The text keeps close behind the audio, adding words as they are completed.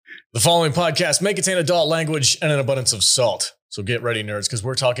The following podcast may contain adult language and an abundance of salt. So get ready, nerds, because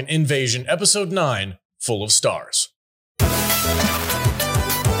we're talking Invasion, Episode 9, Full of Stars.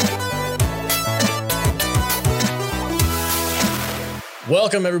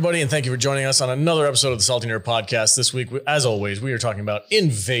 Welcome, everybody, and thank you for joining us on another episode of the Salty Nerd Podcast. This week, as always, we are talking about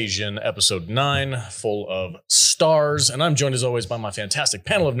Invasion, Episode 9, Full of Stars. And I'm joined, as always, by my fantastic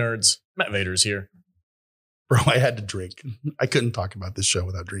panel of nerds. Matt Vader's here. Bro, I had to drink. I couldn't talk about this show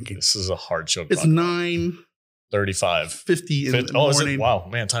without drinking. This is a hard show to It's 9:35, 50 in the morning. Is it? Wow,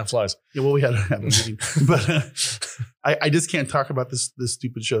 man, time flies. Yeah, well, we had to have a meeting. But I just can't talk about this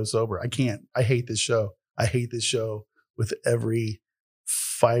stupid show sober. I can't. I hate this show. I hate this show with every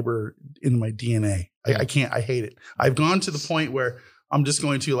fiber in my DNA. I can't. I hate it. I've gone to the point where I'm just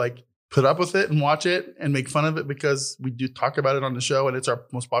going to put up with it and watch it and make fun of it because we do talk about it on the show and it's our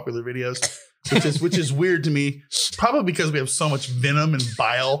most popular videos, which is weird to me. Probably because we have so much venom and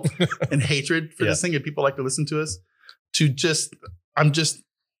bile and hatred for this thing, and people like to listen to us. I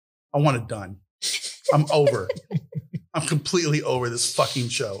want it done. I'm over. I'm completely over this fucking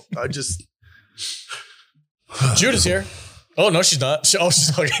show. Judah's here. Oh, no, she's not.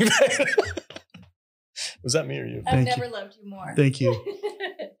 She's talking back. Was that me or you? I've never loved you more. Thank you.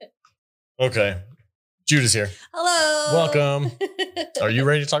 Okay. Judah's here. Hello. Welcome. Are you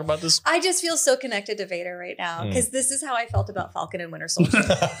ready to talk about this? I just feel so connected to Vader right now because this is how I felt about Falcon and Winter Soldier.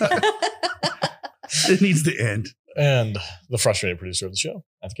 It needs to end. And the frustrated producer of the show,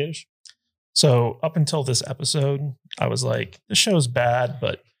 Matthew Kadish. So up until this episode, I was like, this show's bad,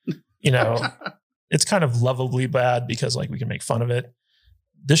 but it's kind of lovably bad because we can make fun of it.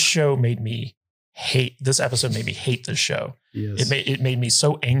 This episode made me hate this show. Yes. It made me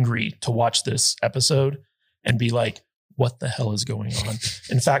so angry to watch this episode and be like, what the hell is going on?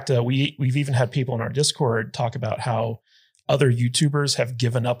 In fact, we've even had people in our Discord talk about how other YouTubers have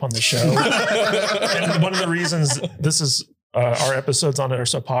given up on the show. And one of the reasons our episodes on it are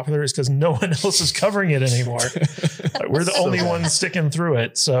so popular is because no one else is covering it anymore. We're the only ones sticking through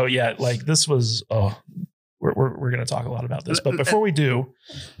it. So yeah, this was, we're going to talk a lot about this. But before we do,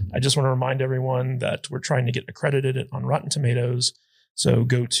 I just want to remind everyone that we're trying to get accredited on Rotten Tomatoes. So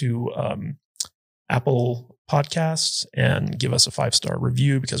go to Apple Podcasts and give us a 5-star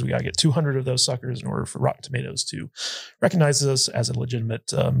review because we got to get 200 of those suckers in order for Rotten Tomatoes to recognize us as a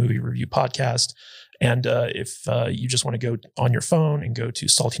legitimate movie review podcast. And if you just want to go on your phone and go to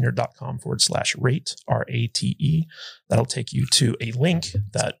saltynerd.com/rate, RATE, that'll take you to a link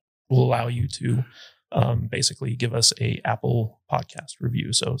that will allow you to basically give us a Apple podcast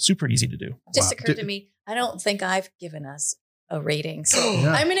review. So super easy to do. Just occurred to me, I don't think I've given us a rating. So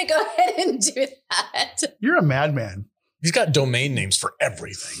I'm going to go ahead and do that. You're a madman. He's got domain names for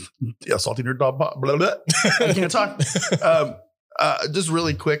everything. Yeah, saltynerd. Blah, blah, blah. I can't talk. Just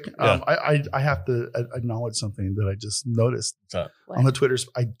really quick, I have to acknowledge something that I just noticed on the Twitters.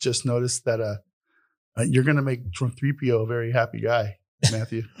 I just noticed that you're going to make 3PO a very happy guy,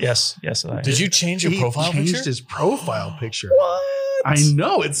 Matthew. Yes. Did you change your profile picture? He changed his profile picture. What? I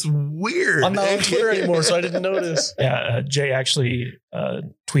know. It's weird. I'm not on Twitter anymore, so I didn't notice. Yeah, Jay actually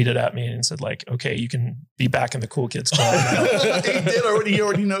tweeted at me and said, okay, you can be back in the cool kids club now. He did already. He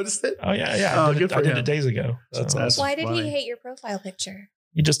already noticed it? Oh, yeah. I did it days ago. That's Why did funny. he hate your profile picture?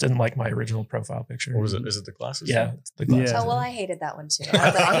 He just didn't like my original profile picture. What was it? Is it the glasses? Yeah, it's the glasses. Oh, well, I hated that one too.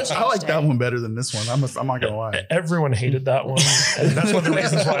 I like that one better than this one. I'm not going to lie. Everyone hated that one. And that's one of the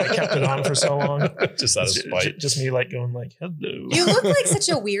reasons why I kept it on for so long. Just out of spite. Just me going hello. You look like such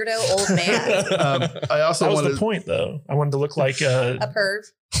a weirdo old man. I also that was the point, though. I wanted to look like a perv.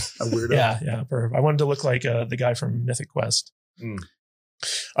 A weirdo. Yeah, a perv. I wanted to look like the guy from Mythic Quest. All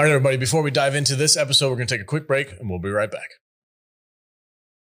right, everybody. Before we dive into this episode, we're going to take a quick break, and we'll be right back.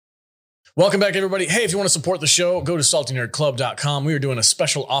 Welcome back, everybody. Hey, if you want to support the show, go to saltynerdclub.com. We are doing a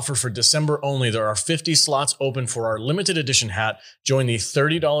special offer for December only. There are 50 slots open for our limited edition hat. Join the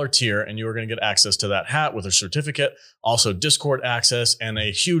 $30 tier, and you are going to get access to that hat with a certificate, also Discord access, and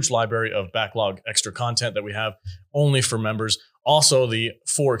a huge library of backlog extra content that we have only for members. Also, the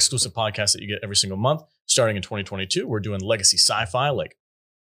 4 exclusive podcasts that you get every single month. Starting in 2022, we're doing legacy sci-fi like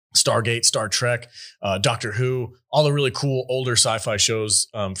Stargate, Star Trek, Doctor Who, all the really cool older sci-fi shows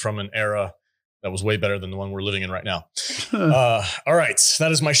from an era that was way better than the one we're living in right now. All right,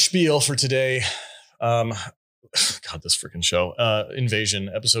 that is my spiel for today. God, this freaking show. Invasion,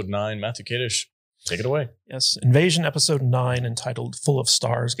 Episode 9. Matthew Kadish, take it away. Yes, Invasion, Episode 9, entitled Full of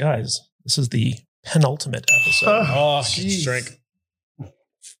Stars. Guys, this is the penultimate episode. Drink.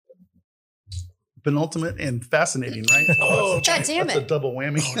 Penultimate and fascinating, right? God damn that's it. a double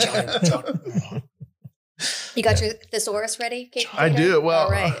whammy. John. You got your thesaurus ready, Kate? I do. Well,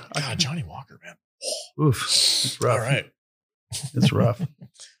 all right. God, Johnny Walker, man. Oof, it's rough. All right. It's rough.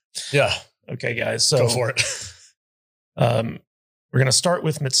 Yeah. Okay, guys. So Go for it. We're going to start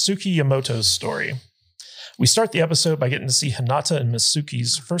with Mitsuki Yamoto's story. We start the episode by getting to see Hinata and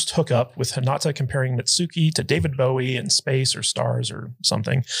Mitsuki's first hookup, with Hinata comparing Mitsuki to David Bowie in space or stars or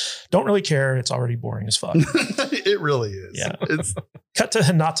something. Don't really care. It's already boring as fuck. It really is. Yeah. It's Cut to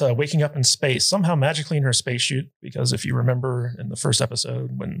Hinata waking up in space, somehow magically in her spacesuit, because if you remember in the first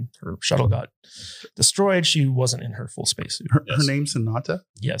episode when her shuttle got destroyed, she wasn't in her full spacesuit. her name's Hinata.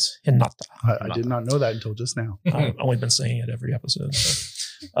 Yes, Hinata. I did not know that until just now. I've only been saying it every episode.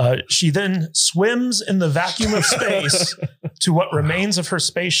 She then swims in the vacuum of space to what remains of her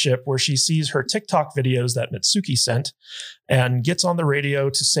spaceship, where she sees her TikTok videos that Mitsuki sent and gets on the radio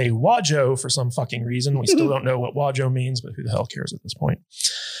to say Wajo for some fucking reason. We still don't know what Wajo means, but who the hell cares at this point?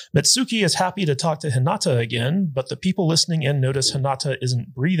 Mitsuki is happy to talk to Hinata again, but the people listening in notice Hinata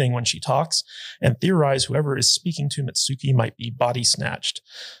isn't breathing when she talks and theorize whoever is speaking to Mitsuki might be body snatched.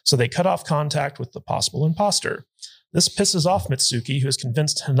 So they cut off contact with the possible imposter. This pisses off Mitsuki, who is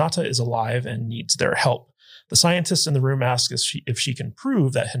convinced Hinata is alive and needs their help. The scientist in the room asks if she can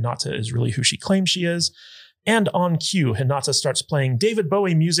prove that Hinata is really who she claims she is. And on cue, Hinata starts playing David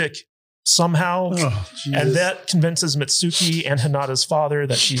Bowie music somehow. And that convinces Mitsuki and Hinata's father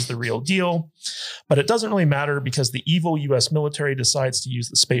that she's the real deal. But it doesn't really matter, because the evil US military decides to use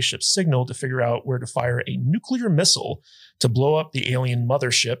the spaceship's signal to figure out where to fire a nuclear missile to blow up the alien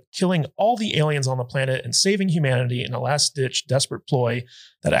mothership, killing all the aliens on the planet and saving humanity in a last-ditch desperate ploy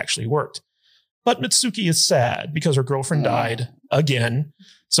that actually worked. But Mitsuki is sad because her girlfriend died again.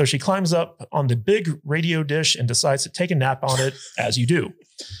 So she climbs up on the big radio dish and decides to take a nap on it, as you do.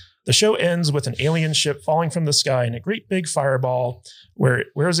 The show ends with an alien ship falling from the sky in a great big fireball. Where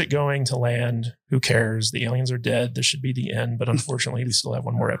is it going to land? Who cares? The aliens are dead. This should be the end. But unfortunately, we still have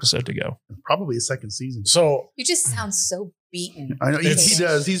one more episode to go. Probably a second season. So You just sound so beaten. I know he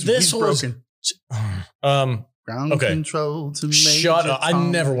does. He's broken. Ground okay. control to Shut up. I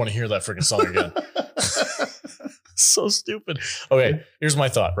Tom. never want to hear that freaking song again. So stupid. Okay, here's my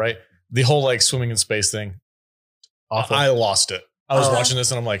thought, right? The whole like swimming in space thing. Awful. I lost it. I was watching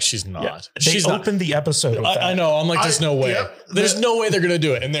this and I'm like, she's not. Yeah. She's They opened the episode with that. I know. I'm like, there's no way. Yep. There's no way they're going to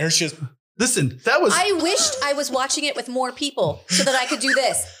do it. And there she is. Listen, that was I wished I was watching it with more people so that I could do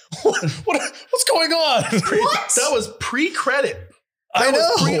this. What's going on? What? That was pre-credit. I That know.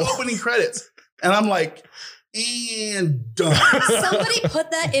 was pre-opening credits. And I'm like, and done. Somebody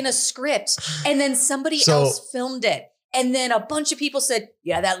put that in a script, and then somebody else filmed it. And then a bunch of people said,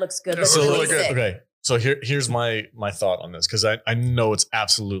 yeah, that looks good. Let's release it. Okay. So here's my thought on this, because I know it's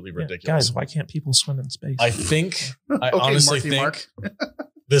absolutely ridiculous. Guys, why can't people swim in space? I think, I Okay, honestly Marky think Mark.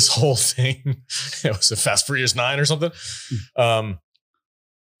 this whole thing, it was a Fast Furious 9 or something.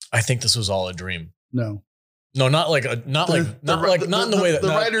 I think this was all a dream. No. No, not in the way that the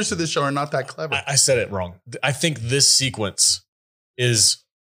writers of this show are not that clever. I said it wrong. I think this sequence is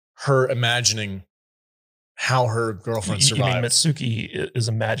her imagining how her girlfriend You mean survived. Mitsuki is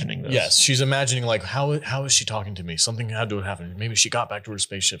imagining this? Yes, she's imagining like how is she talking to me? Something had to have happened. Maybe she got back to her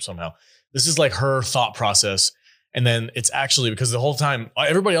spaceship somehow. This is like her thought process, and then it's actually because the whole time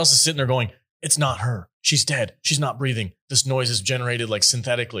everybody else is sitting there going, "It's not her. She's dead. She's not breathing. This noise is generated like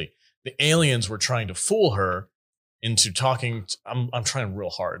synthetically." The aliens were trying to fool her into talking. I'm trying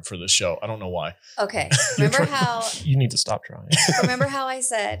real hard for this show. I don't know why. Okay. Remember how You need to stop trying. I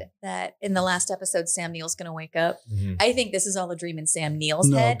said that in the last episode, Sam Neill's going to wake up? Mhm. I think this is all a dream in Sam Neill's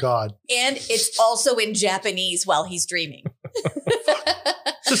No, head. God. And it's also in Japanese while he's dreaming.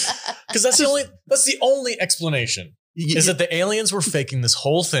 Because that's the only explanation. Is that the aliens were faking this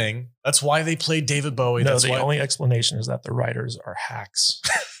whole thing? That's why they played David Bowie. No, That's the why. only explanation is that the writers are hacks.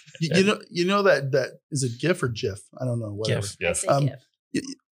 You know that is it GIF or GIF? I don't know. Whatever. GIF. Yeah. I say Um, GIF.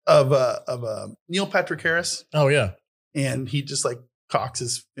 Of Neil Patrick Harris, Oh yeah, and he just like cocks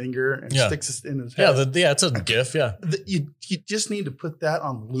his finger and Yeah. sticks it in his yeah, head. it's a GIF. Yeah, You just need to put that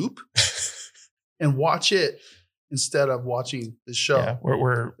on loop and watch it instead of watching the show. Yeah,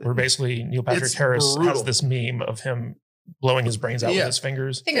 we're basically Neil Patrick It's Harris brutal. has this meme of him blowing his brains out Yeah. with his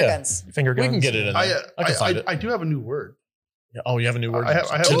fingers, Finger yeah. guns. finger guns. we can get it in there. I can find it. I do have a new word. Yeah. Oh, you have a new word I have-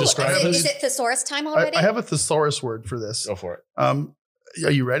 to Ooh, describe I have- Is this? it thesaurus time already? I have a thesaurus word for this. Go for it.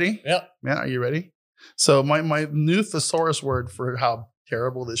 Are you ready? Yeah. Man, are you ready? So my new thesaurus word for how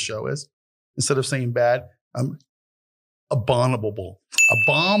terrible this show is, instead of saying bad, abominable.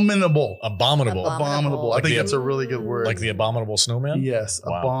 Abominable. Abominable. Abominable. I Like think the- that's a really good word. Like the abominable snowman. Yes,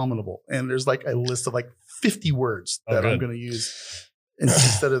 Wow. abominable. And there's like a list of like 50 words Oh, that I'm good. going to use.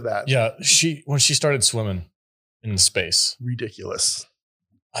 instead of that. Yeah, when she started swimming in space, Ridiculous.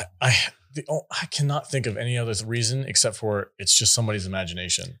 I cannot think of any other reason except for it's just somebody's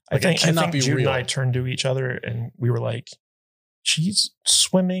imagination. Like, I it cannot think be Jude real. and I turned to each other and we were like, she's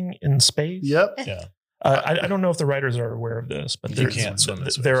swimming in space. Yep. Yeah. I don't know if the writers are aware of this, but You can't swim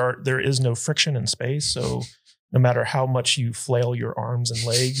in space. there is no friction in space. So no matter how much you flail your arms and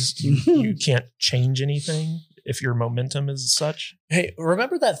legs, you can't change anything if your momentum is such. Hey,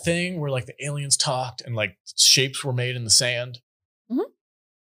 remember that thing where like the aliens talked and like shapes were made in the sand? Mhm.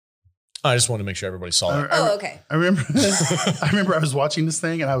 I just wanted to make sure everybody saw that. Oh, okay. I remember I was watching this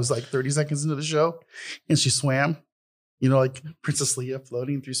thing and I was like 30 seconds into the show and she swam, like Princess Leia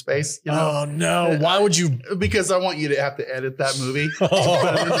floating through space. Oh no. Why would you? Because I want you to have to edit that movie Oh.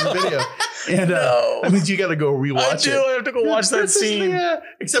 put it into the video. And No. that means you got to go rewatch it. I have to go watch that Princess scene. Leia,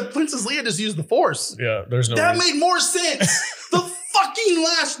 except Princess Leia just used the Force. Yeah, there's no That reason. made more sense. The fucking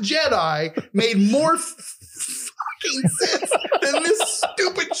Last Jedi made more fucking sense than this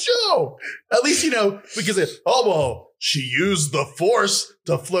stupid show. At least, because she used the Force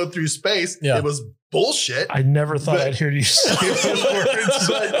to float through space. Yeah. It was bullshit. I never thought I'd hear you say those words.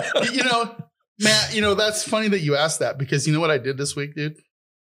 But, Matt, that's funny that you asked that because you know what I did this week, dude?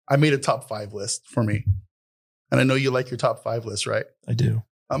 I made a top 5 list for me. And I know you like your top 5 list, right? I do.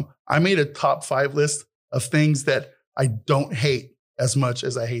 I made a top 5 list of things that I don't hate as much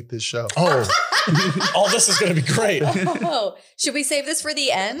as I hate this show. Oh, this is going to be great. Oh, should we save this for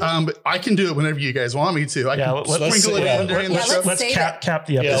the end? But I can do it whenever you guys want me to. I Yeah, can let's sprinkle it in during the Yeah, show. Let's save cap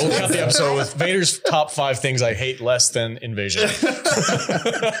the Yeah, episode. we'll cut the episode with Vader's top 5 things I hate less than Invasion.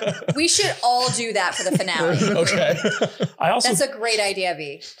 We should all do that for the finale. Okay. That's a great idea,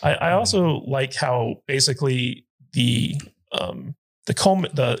 V. I also like how basically the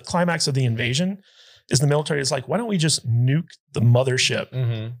climax of the invasion is the military is like, why don't we just nuke the mothership?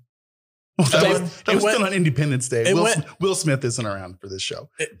 Mm-hmm. That was done on Independence Day. It Will Smith isn't around for this show.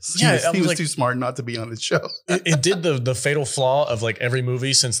 Yeah, he was too smart not to be on this show. It did the fatal flaw of like every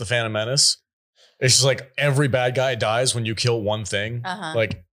movie since The Phantom Menace. It's just like every bad guy dies when you kill one thing. Uh-huh.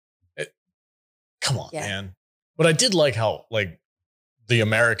 Like, come on, Yeah. man. But I did like how like the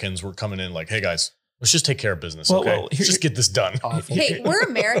Americans were coming in like, hey guys, let's just take care of business. Well, Okay, well, let's just get this done. Awful. Hey, we're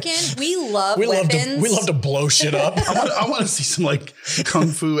American. We love We weapons. love to blow shit up. I want to see some like kung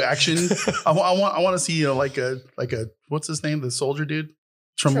fu action. I want to see like a what's his name, the soldier dude,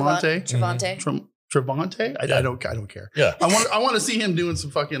 Trevante. Trevante. I don't care. Yeah. I want to see him doing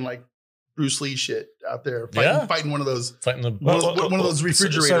some fucking like Bruce Lee shit out there, fighting one of those Fighting the one of those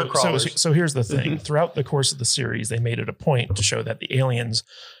refrigerator crawlers. So here's the thing. Throughout the course of the series, they made it a point to show that the aliens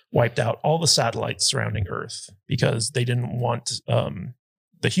wiped out all the satellites surrounding Earth because they didn't want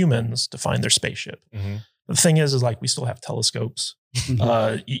the humans to find their spaceship. Mm-hmm. The thing is like we still have telescopes.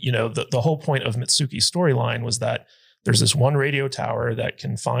 The whole point of Mitsuki's storyline was that there's this one radio tower that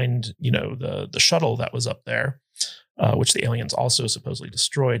can find, the shuttle that was up there, which the aliens also supposedly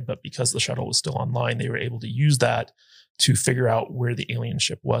destroyed. But because the shuttle was still online, they were able to use that to figure out where the alien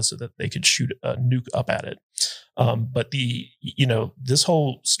ship was so that they could shoot a nuke up at it. But this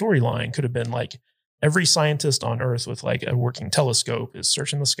whole storyline could have been like every scientist on Earth with like a working telescope is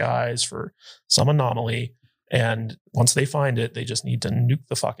searching the skies for some anomaly. And once they find it, they just need to nuke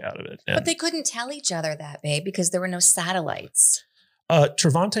the fuck out of it. And But they couldn't tell each other that, babe, because there were no satellites.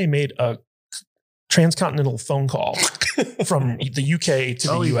 Trevante made a transcontinental phone call from the UK to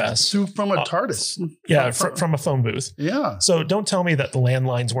the US. From a TARDIS. Yeah, from a phone booth. Yeah. So don't tell me that the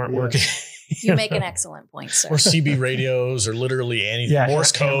landlines weren't working. You make an excellent point, sir. or CB radios or literally anything, Yeah,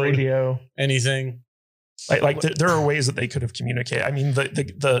 Morse ham code, radio. anything. There are ways that they could have communicated. I mean,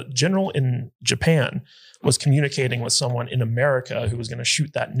 the general in Japan was communicating with someone in America who was going to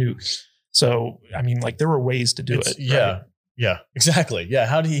shoot that nuke. So, I mean, like there were ways to do it. Yeah. Right? Yeah, exactly.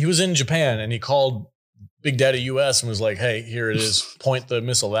 Yeah. He was in Japan and he called Big Daddy US and was like, hey, here it is. Point the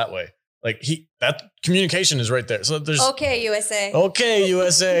missile that way. Like that communication is right there. So there's Okay, USA. Okay,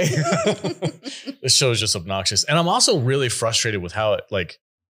 USA. This show is just obnoxious. And I'm also really frustrated with how it like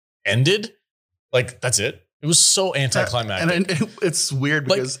ended. Like, that's it. It was so anticlimactic. And it's weird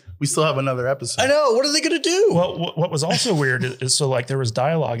because we still have another episode. I know. What are they going to do? Well, what was also weird is so like there was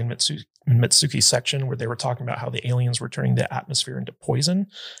dialogue in Mitsuki's section where they were talking about how the aliens were turning the atmosphere into poison.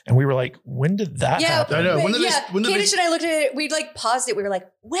 And we were like, when did that happen? I know. Candice and I looked at it. We like paused it. We were like,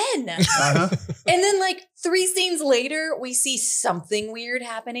 when? Uh-huh. And then like 3 scenes later, we see something weird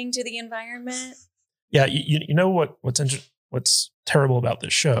happening to the environment. Yeah. You know what's terrible about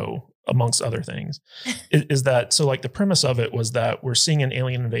this show amongst other things, is that, so like the premise of it was that we're seeing an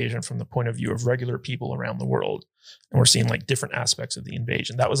alien invasion from the point of view of regular people around the world. And we're seeing like different aspects of the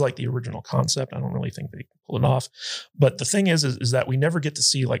invasion. That was like the original concept. I don't really think they pulled it off. But the thing is that we never get to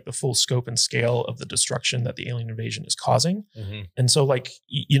see like the full scope and scale of the destruction that the alien invasion is causing. Mm-hmm. And so like,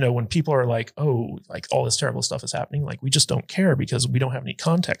 when people are like, oh, like all this terrible stuff is happening, like we just don't care because we don't have any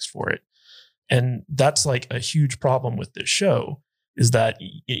context for it. And that's like a huge problem with this show, is that,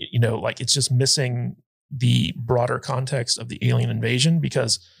 like it's just missing the broader context of the alien invasion,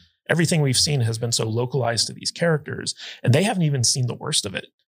 because everything we've seen has been so localized to these characters, and they haven't even seen the worst of it,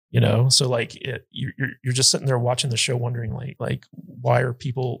 So like you're just sitting there watching the show wondering like why are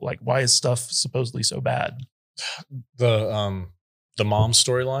people like, why is stuff supposedly so bad? The mom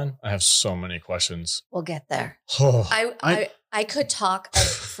storyline, I have so many questions. We'll get there. I could talk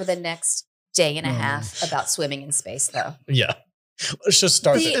for the next day and a half about swimming in space, though. Yeah. Let's just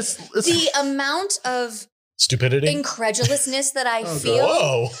start the amount of stupidity, incredulousness that I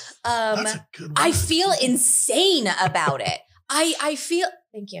feel. I feel insane about it. I feel,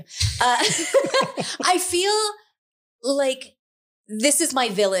 thank you. I feel like this is my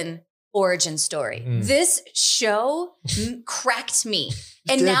villain origin story. This show cracked me.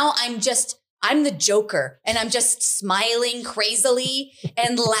 And now I'm the Joker, and I'm just smiling crazily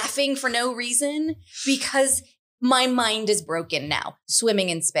and laughing for no reason because my mind is broken now. Swimming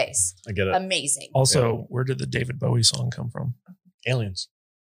in space. I get it. Amazing. Also, where did the David Bowie song come from? Aliens.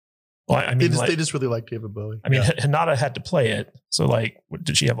 Well, I mean, they just really like David Bowie. I mean, Hinata had to play it. So like,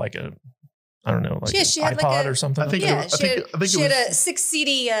 did she have like a, I don't know, like she had iPod like or something? I think she had a 6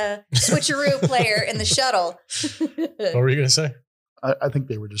 CD switcheroo player in the shuttle. What were you going to say? I think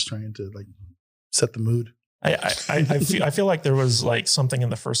they were just trying to like set the mood. I feel like there was like something in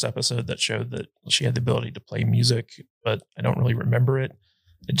the first episode that showed that she had the ability to play music, but I don't really remember it.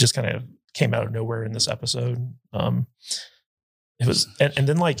 It just kind of came out of nowhere in this episode. It was, and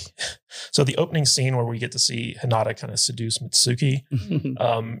then like, so the opening scene where we get to see Hinata kind of seduce Mitsuki,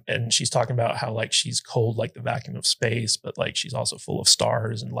 and she's talking about how like she's cold like the vacuum of space, but like she's also full of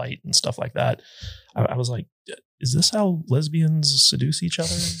stars and light and stuff like that. I was like, is this how lesbians seduce each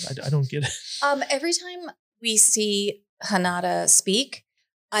other? I don't get it. Every time we see Hinata speak,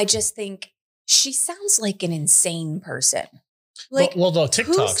 I just think she sounds like an insane person. Like, well, the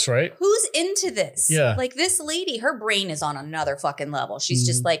TikToks, right? Who's into this? Yeah. Like this lady, her brain is on another fucking level. She's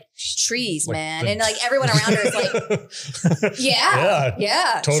just like trees, like man. And like everyone around her is like,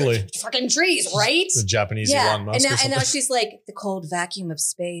 yeah. Totally. Fucking trees, right? The Japanese Elon Musk. And now she's like the cold vacuum of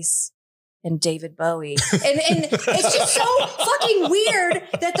space and David Bowie. And it's just so fucking weird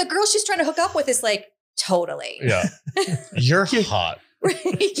that the girl she's trying to hook up with is like, totally. Yeah. You're hot.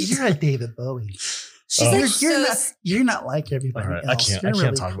 Right? You're a David Bowie. She's like you're not like everybody else. I can't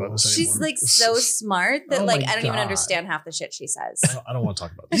really talk about this anymore. She's like so smart that like I don't even understand half the shit she says. I don't want to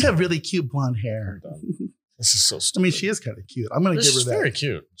talk about this. You have really cute blonde hair. This is so stupid. I mean, she is kind of cute. I'm going to give her that. She's very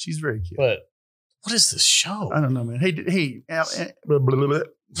cute. She's very cute. But what is this show? I don't know, man. Hey,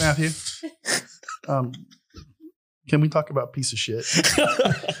 Matthew. Can we talk about piece of shit?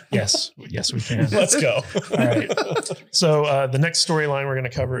 Yes, we can. Let's go. All right. So the next storyline we're going to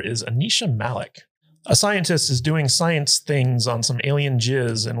cover is Anisha Malik. A scientist is doing science things on some alien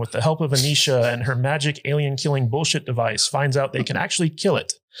jizz, and with the help of Anisha and her magic alien killing bullshit device, finds out they can actually kill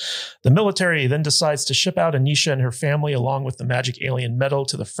it. The military then decides to ship out Anisha and her family along with the magic alien metal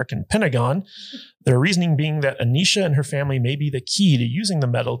to the frickin' Pentagon. Their reasoning being that Anisha and her family may be the key to using the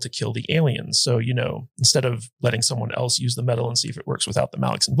metal to kill the aliens. So, instead of letting someone else use the metal and see if it works without the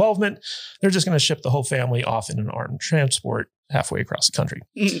Malik's involvement, they're just going to ship the whole family off in an armed transport halfway across the country.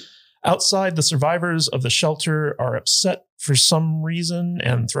 Outside, the survivors of the shelter are upset for some reason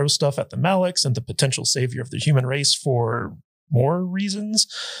and throw stuff at the Maliks and the potential savior of the human race for more reasons.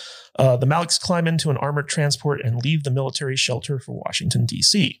 The Maliks climb into an armored transport and leave the military shelter for Washington,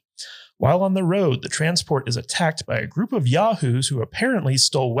 D.C. While on the road, the transport is attacked by a group of yahoos who apparently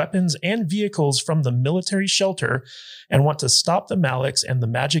stole weapons and vehicles from the military shelter and want to stop the Maliks and the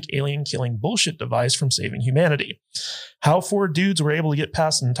magic alien killing bullshit device from saving humanity. How 4 dudes were able to get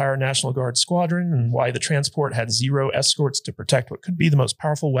past an entire National Guard squadron and why the transport had 0 escorts to protect what could be the most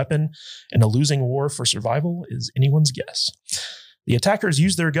powerful weapon in a losing war for survival is anyone's guess. The attackers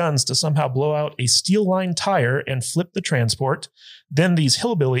use their guns to somehow blow out a steel-lined tire and flip the transport. Then these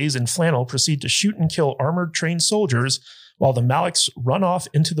hillbillies in flannel proceed to shoot and kill armored trained soldiers while the Maliks run off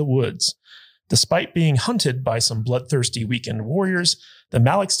into the woods. Despite being hunted by some bloodthirsty weekend warriors, the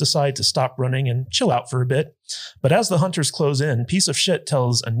Maliks decide to stop running and chill out for a bit. But as the hunters close in, Piece of Shit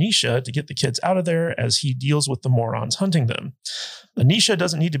tells Anisha to get the kids out of there as he deals with the morons hunting them. Anisha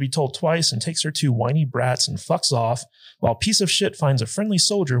doesn't need to be told twice and takes her two whiny brats and fucks off, while Piece of Shit finds a friendly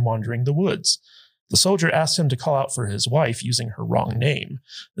soldier wandering the woods. The soldier asks him to call out for his wife using her wrong name.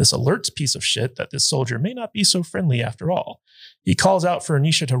 This alerts Piece of Shit that this soldier may not be so friendly after all. He calls out for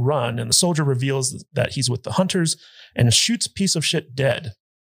Anisha to run, and the soldier reveals that he's with the hunters and shoots Piece of Shit dead.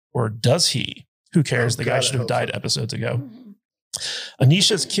 Or does he? Who cares? The guy should have died episodes ago.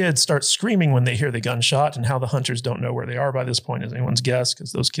 Anisha's kids start screaming when they hear the gunshot, and how the hunters don't know where they are by this point is anyone's guess,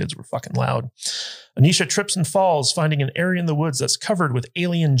 because those kids were fucking loud. Anisha trips and falls, finding an area in the woods that's covered with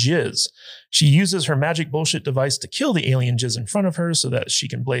alien jizz. She uses her magic bullshit device to kill the alien jizz in front of her so that she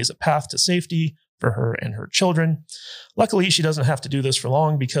can blaze a path to safety for her and her children. Luckily, she doesn't have to do this for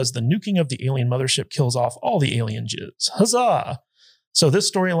long because the nuking of the alien mothership kills off all the alien jizz. Huzzah! So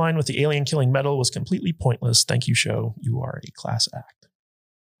this storyline with the alien killing metal was completely pointless. Thank you, show. You are a class act.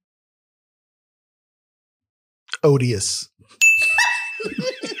 Odious.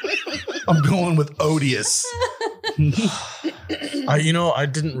 I'm going with odious. I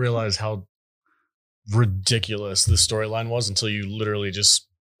didn't realize how ridiculous the storyline was until you literally just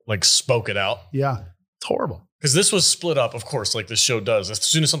like spoke it out. Yeah, it's horrible. Because this was split up, of course, like this show does. As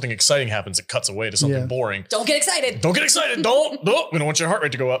soon as something exciting happens, it cuts away to something boring. Don't get excited. Don't get excited. Don't. We don't want your heart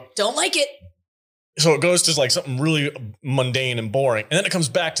rate to go up. Don't like it. So it goes to like something really mundane and boring. And then it comes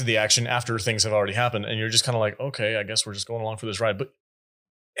back to the action after things have already happened. And you're just kind of like, okay, I guess we're just going along for this ride. But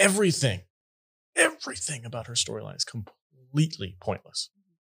everything about her storyline is completely pointless.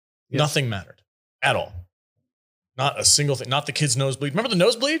 Yes. Nothing mattered at all. Not a single thing. Not the kid's nosebleed. Remember the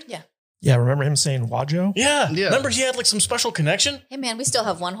nosebleed? Yeah. Yeah, remember him saying Wajo? Yeah. Remember he had like some special connection? Hey man, we still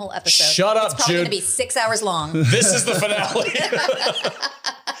have one whole episode. Shut up, It's probably Jude. going to be 6 hours long. This is the finale.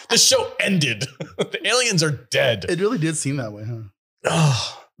 The show ended. The aliens are dead. It really did seem that way, huh?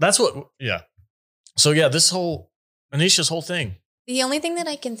 Oh, that's what, yeah. So yeah, this whole, Anisha's whole thing. The only thing that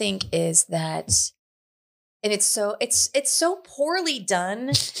I can think is that, and it's so poorly done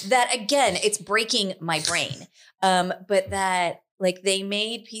that again, it's breaking my brain. But that like they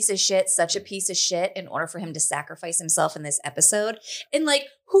made Piece of Shit such a piece of shit in order for him to sacrifice himself in this episode. And like,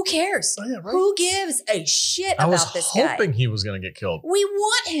 who cares? Oh, yeah, right. Who gives a shit about this guy? I was hoping he was going to get killed. We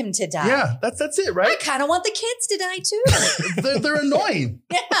want him to die. Yeah, that's it, right? I kind of want the kids to die too. they're annoying.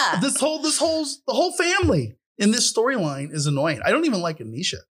 Yeah. The whole family in this storyline is annoying. I don't even like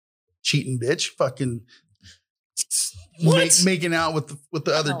Anisha. Cheating bitch. Fucking making out with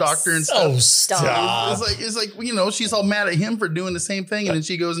the other doctor and stuff. Oh, stop. It's like, you know, she's all mad at him for doing the same thing. And then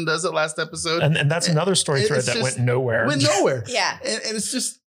she goes and does it last episode. And that's another story thread that went nowhere. Yeah. And it's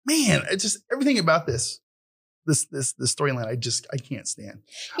just, man, it's just everything about this storyline. I can't stand.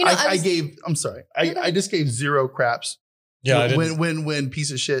 You know, I just gave zero craps. Yeah. When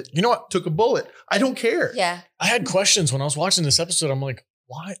Piece of Shit, you know what, took a bullet. I don't care. Yeah. I had questions when I was watching this episode. I'm like,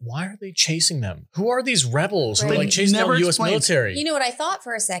 why are they chasing them? Who are these rebels who are like chasing down the U.S. military? You know what I thought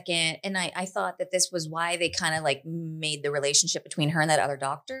for a second? And I thought that this was why they kind of like made the relationship between her and that other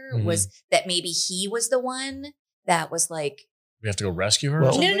doctor was that maybe he was the one that was like, we have to go rescue her?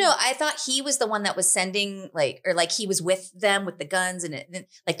 Well, no. I thought he was the one that was sending like he was with them with the guns and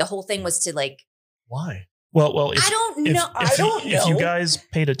like the whole thing was to like. Why? Well, I don't know. If you guys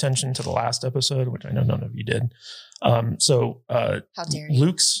paid attention to the last episode, which I know none of you did. How dare you?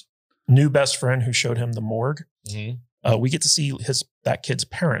 Luke's new best friend who showed him the morgue. Mm-hmm. We get to see that kid's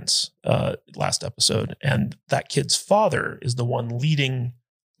parents last episode, and that kid's father is the one leading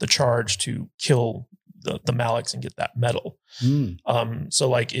the charge to kill the Maliks and get that medal. So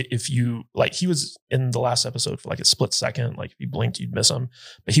like if you like, he was in the last episode for like a split second, like if you blinked, you'd miss him,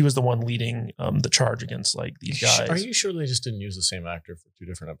 but he was the one leading the charge against like these guys. Are you sure they just didn't use the same actor for 2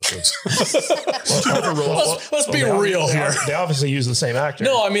 different episodes? Let's be real here. They obviously use the same actor.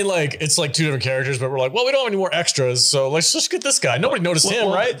 No, I mean like it's like 2 different characters, but we're like, well, we don't have any more exters, so let's just get this guy. Nobody noticed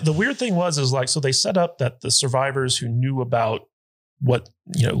him, right? The weird thing is like, so they set up that the survivors who knew about what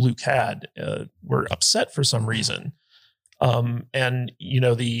Luke had were upset for some reason, and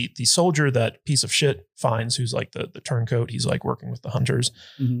the soldier that Piece of Shit finds, who's like the turncoat, he's like working with the hunters.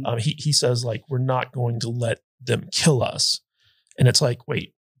 Mm-hmm. He says like, we're not going to let them kill us, and it's like,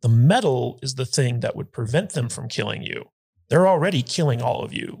 wait, the medal is the thing that would prevent them from killing you. They're already killing all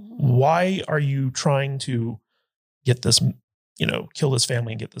of you. Why are you trying to get this? Kill this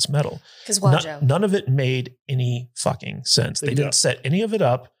family and get this medal. Because none of it made any fucking sense. They didn't set any of it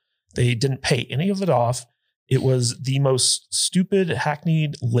up. They didn't pay any of it off. It was the most stupid,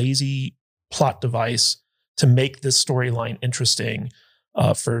 hackneyed, lazy plot device to make this storyline interesting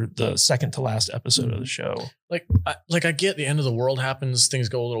for the second to last episode of the show. I get the end of the world happens, things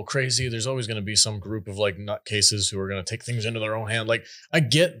go a little crazy. There's always going to be some group of like nutcases who are going to take things into their own hand. Like I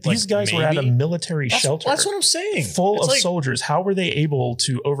get these guys were at a military shelter. That's what I'm saying. Full of soldiers. How were they able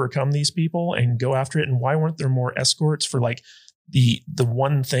to overcome these people and go after it? And why weren't there more escorts for like the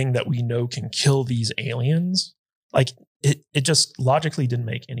one thing that we know can kill these aliens? Like it just logically didn't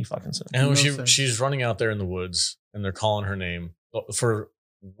make any fucking sense. And she's running out there in the woods and they're calling her name for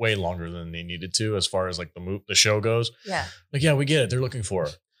way longer than they needed to, as far as like the show goes. Yeah. Like, yeah, we get it. They're looking for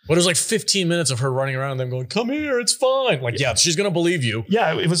her. But it was like 15 minutes of her running around and them going, come here, it's fine. Like, yeah, she's going to believe you.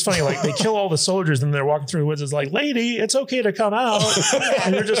 Yeah, it was funny. Like, they kill all the soldiers and they're walking through the woods. It's like, lady, it's okay to come out.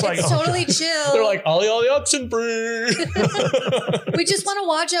 And they're just like, it's totally chill. They're like, ollie, ollie, oxen free. We just want to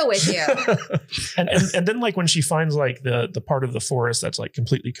watch it with you. And then like when she finds like the part of the forest that's like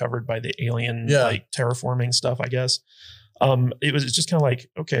completely covered by the alien like terraforming stuff, I guess. It's just kind of like,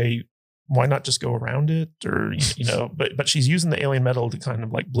 okay, why not just go around it? Or, but she's using the alien metal to kind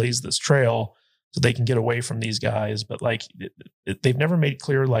of like blaze this trail so they can get away from these guys. But like they've never made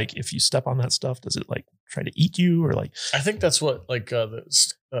clear, like if you step on that stuff, does it like try to eat you or like? I think that's what like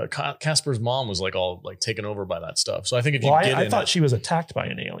Casper's mom was like all like taken over by that stuff. So I think if you I thought she was attacked by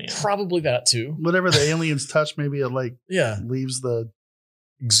an alien. Probably that too. Whatever the aliens touch, maybe it like leaves the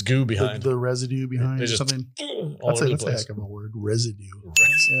goo behind, the residue behind or something. That's a heck of a word, residue. Yeah,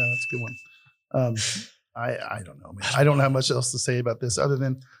 that's a good one. I don't know, man. I don't have much else to say about this other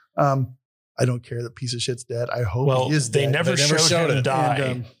than I don't care that piece of shit's dead. I hope he is dead. They never showed him die.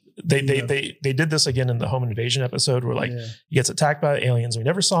 And, they did this again in the home invasion episode where like he gets attacked by aliens. We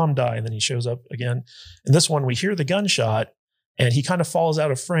never saw him die, and then he shows up again. In this one, we hear the gunshot. And he kind of falls out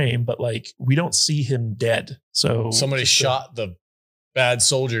of frame, but like we don't see him dead. So somebody shot the bad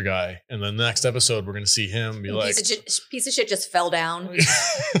soldier guy, and the next episode we're going to see him be like piece of shit just fell down.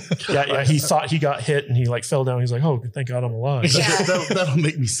 yeah, he thought he got hit and he like fell down. He's like, oh, thank God I'm alive. That'll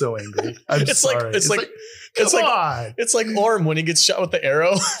make me so angry. It's like Orm when he gets shot with the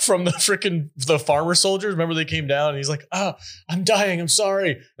arrow from the farmer soldiers. Remember they came down and he's like, I'm dying, I'm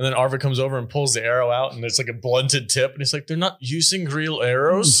sorry. And then Arva comes over and pulls the arrow out and it's like a blunted tip and he's like, they're not using real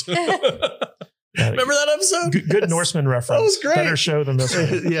arrows. Remember that episode? Good Norseman reference. That was great. Better show than this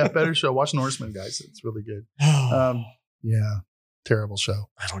one. Yeah, better show. Watch Norseman, guys. It's really good. Yeah, terrible show.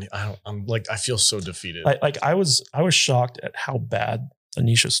 I feel so defeated. I was shocked at how bad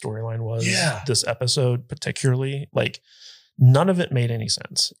Anisha's storyline was. Yeah. This episode particularly, like none of it made any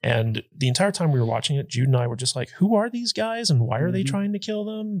sense. And the entire time we were watching it, Jude and I were just like, who are these guys and why are they trying to kill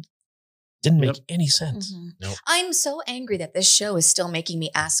them? Didn't make any sense. Mm-hmm. Nope. I'm so angry that this show is still making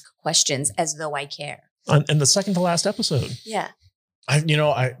me ask questions as though I care. And the second to last episode. Yeah.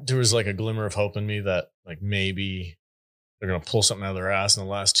 There was like a glimmer of hope in me that like maybe they're going to pull something out of their ass in the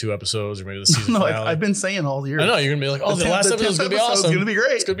last 2 episodes or maybe the season finale. I've been saying all year. I know you're going to be like, the last episode is going to be awesome. It's going to be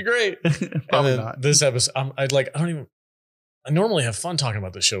great. It's going to be great. Probably not. This episode, I normally have fun talking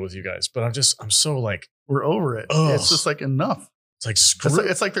about this show with you guys, but I'm so like, we're over it. Ugh. It's just like enough. It's like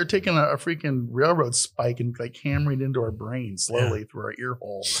it's like they're taking a freaking railroad spike and like hammering into our brain slowly through our ear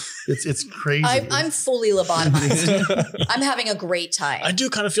hole. It's crazy. I'm fully lobotomized. I'm having a great time. I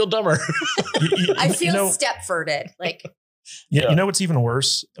do kind of feel dumber. I feel Stepforded. Like, you know what's even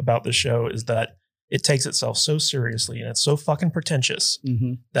worse about this show is that it takes itself so seriously and it's so fucking pretentious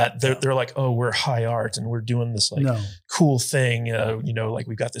that they're like, oh, we're high art and we're doing this like cool thing. Like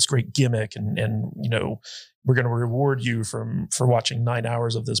we've got this great gimmick and we're going to reward you for watching 9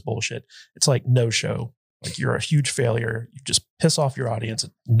 hours of this bullshit. It's like, no show. Like you're a huge failure. You just piss off your audience.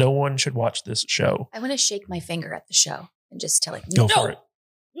 No one should watch this show. I want to shake my finger at the show and just tell it, go for it.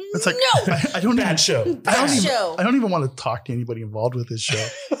 It's like, no, I don't bad show. I don't even want to talk to anybody involved with this show.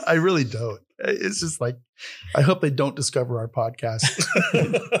 I really don't. It's just like, I hope they don't discover our podcast.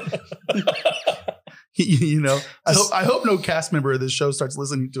 I hope no cast member of this show starts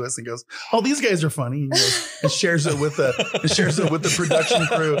listening to us and goes, "Oh, these guys are funny," and shares it with the production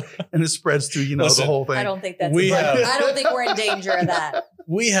crew, and it spreads through the whole thing. I don't think that's. I don't think we're in danger of that.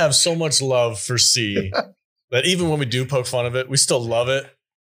 We have so much love for C that even when we do poke fun of it, we still love it.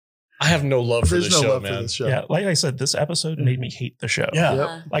 I have no love for this show, man. Yeah, like I said, this episode made me hate the show.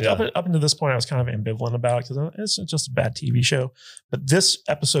 Yeah. Up until this point, I was kind of ambivalent about it because it's just a bad TV show. But this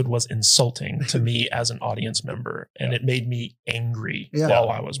episode was insulting to me as an audience member, and it made me angry while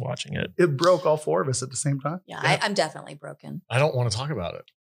I was watching it. It broke all 4 of us at the same time. Yeah. I'm definitely broken. I don't want to talk about it.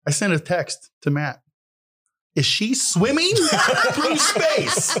 I sent a text to Matt. Is she swimming through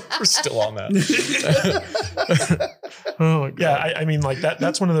space? We're still on that. Oh, yeah. I mean, like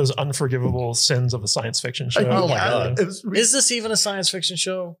that's one of those unforgivable sins of a science fiction show. Oh my God. Is this even a science fiction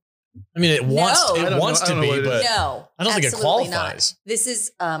show? I mean, it wants to be, but no, I don't think it qualifies. Not. This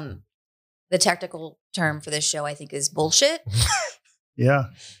is the technical term for this show, I think, is bullshit. Yeah.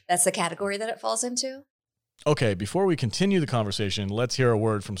 That's the category that it falls into. Okay, before we continue the conversation, let's hear a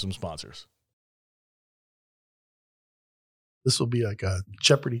word from some sponsors. This will be like a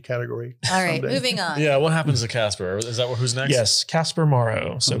Jeopardy category. All right, moving on. Yeah, what happens to Casper? Is that who's next? Yes, Casper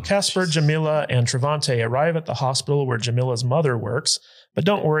Morrow. So Casper, Jamila, and Trevante arrive at the hospital where Jamila's mother works, but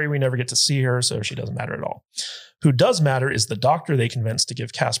don't worry, we never get to see her, so she doesn't matter at all. Who does matter is the doctor they convinced to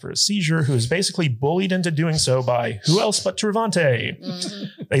give Casper a seizure, who is basically bullied into doing so by who else but Trevante.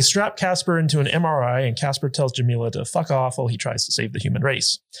 Mm-hmm. They strap Casper into an MRI, and Casper tells Jamila to fuck off while he tries to save the human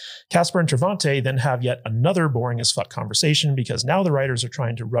race. Casper and Trevante then have yet another boring as fuck conversation, because now the writers are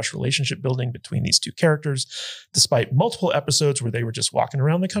trying to rush relationship building between these two characters, despite multiple episodes where they were just walking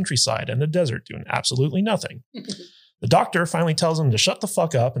around the countryside and the desert doing absolutely nothing. The doctor finally tells him to shut the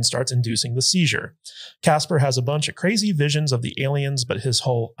fuck up and starts inducing the seizure. Casper has a bunch of crazy visions of the aliens, but his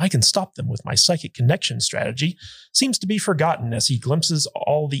whole "I can stop them with my psychic connection" strategy seems to be forgotten as he glimpses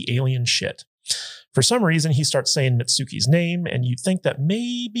all the alien shit. For some reason, he starts saying Mitsuki's name, and you'd think that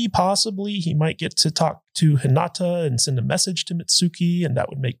maybe, possibly, he might get to talk to Hinata and send a message to Mitsuki, and that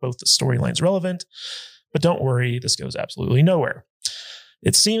would make both the storylines relevant. But don't worry, this goes absolutely nowhere.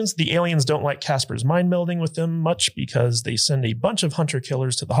 It seems the aliens don't like Casper's mind melding with them much, because they send a bunch of hunter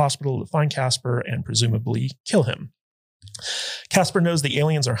killers to the hospital to find Casper and presumably kill him. Casper knows the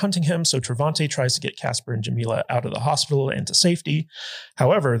aliens are hunting him, so Trevante tries to get Casper and Jamila out of the hospital and to safety.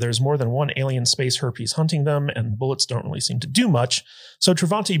 However, there's more than one alien space herpes hunting them, and bullets don't really seem to do much, so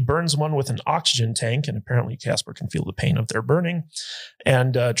Trevante burns one with an oxygen tank, and apparently Casper can feel the pain of their burning,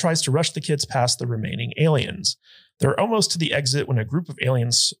 and tries to rush the kids past the remaining aliens. They're almost to the exit when a group of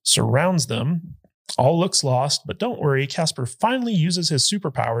aliens surrounds them. All looks lost, but don't worry, Casper finally uses his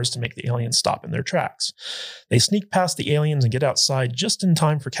superpowers to make the aliens stop in their tracks. They sneak past the aliens and get outside just in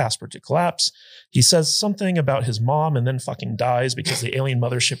time for Casper to collapse. He says something about his mom and then fucking dies because the alien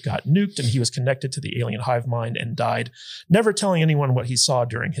mothership got nuked and he was connected to the alien hive mind and died, never telling anyone what he saw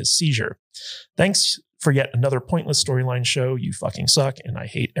during his seizure. Thanks for yet another pointless storyline show. You fucking suck, and I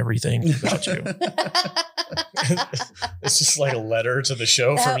hate everything about you. It's just like a letter to the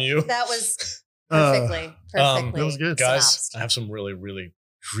show from you. That was perfectly. That was good. Guys, synopsed. I have some really, really,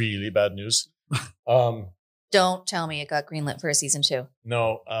 really bad news. Don't tell me it got greenlit for a season 2.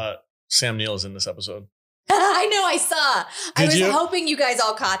 No, Sam Neill is in this episode. I know, I saw. I was hoping you guys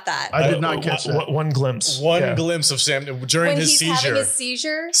all caught that. I did not catch that. One glimpse. One glimpse of Sam during when his he's seizure. having his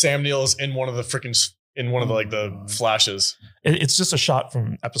seizure. Sam Neill is in one of the the flashes. It's just a shot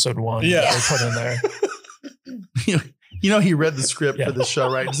from episode 1 that they put in there. You know, he read the script for the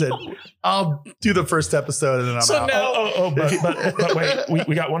show, right? And said, "I'll do the first episode and then I'm out." Now, but wait,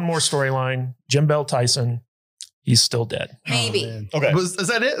 we got one more storyline. Jim Bell Tyson, he's still dead. Maybe. Oh, okay. Is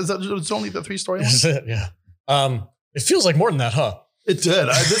that it? It's only the 3 storylines? Is it? Yeah. It feels like more than that, huh? It did.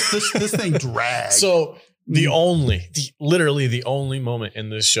 This thing dragged. So literally the only moment in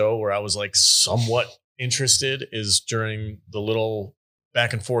this show where I was like somewhat interested is during the little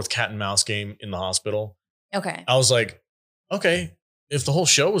back and forth cat and mouse game in the hospital. Okay. I was like, okay, if the whole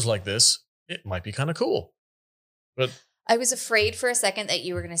show was like this, it might be kind of cool. But I was afraid for a second that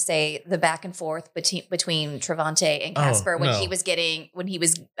you were going to say the back and forth between Trevante and Casper when he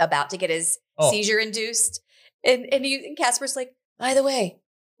was about to get his seizure induced. And Casper's like, by the way,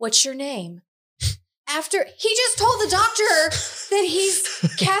 what's your name? After he just told the doctor that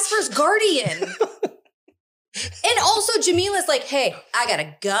he's Casper's guardian. And also Jamila's like, hey, I got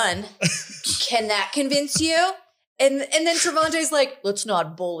a gun. Can that convince you? And then Trevante's like, let's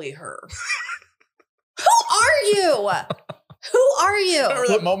not bully her. Who are you? Who are you? Remember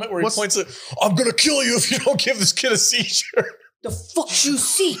that moment where he points at, I'm going to kill you if you don't give this kid a seizure. The fuck you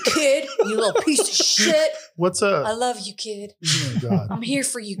see, kid? You little piece of shit. I love you, kid. Oh, God. I'm here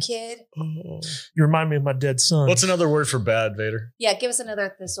for you, kid. You remind me of my dead son. What's another word for bad, Vader? Yeah, give us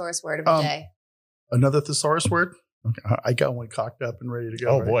another thesaurus word of the day. Another thesaurus word? Okay, I got one cocked up and ready to go.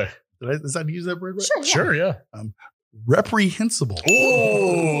 Oh, boy. Did I use that word right? Sure, yeah. Reprehensible.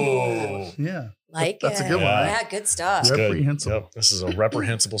 Oh. Yeah. That's a good one. Right? Yeah, good stuff. Reprehensible. Yep. This is a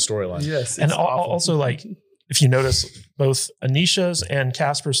reprehensible storyline. Yes. And also, like, if you notice, both Anisha's and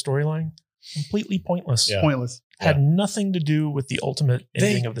Casper's storyline, completely pointless. Yeah. Pointless. Had nothing to do with the ultimate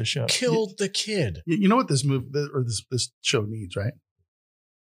ending of the show. Killed the kid. You know what this show needs, right?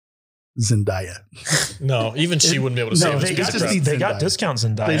 Zendaya. No, even she wouldn't be able to save this. They got discounts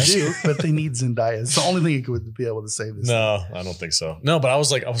Zendaya. They do, but they need Zendaya. It's the only thing you would be able to save this. No, I don't think so. No, but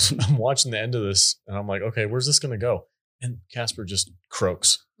I'm watching the end of this and I'm like, okay, where's this going to go? And Casper just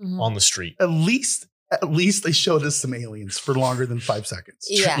croaks on the street. At least they showed us some aliens for longer than 5 seconds.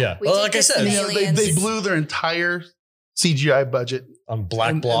 Yeah. Well, like I said, they blew their entire CGI budget on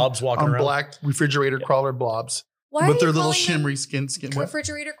black blobs walking around. On black refrigerator crawler blobs. Why with their little shimmery skin.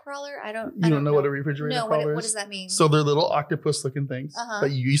 Refrigerator crawler? I don't know what a refrigerator crawler is? What does that mean? So they're little octopus looking things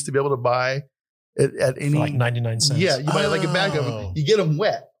that you used to be able to buy at any. For like 99 cents. Yeah, you buy like a bag of them. You get them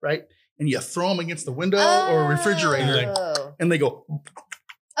wet, right? And you throw them against the window or a refrigerator and they go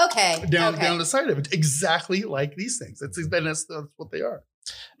down the side of it. Exactly like these things. That's what they are.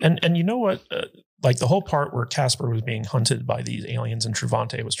 And you know what? Like the whole part where Casper was being hunted by these aliens and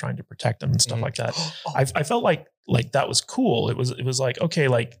Trevante was trying to protect him and stuff like that. I felt like that was cool. It was like, okay,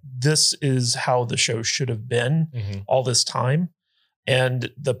 like this is how the show should have been all this time. And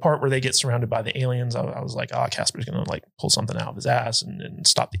the part where they get surrounded by the aliens, I was like, Casper's going to like pull something out of his ass and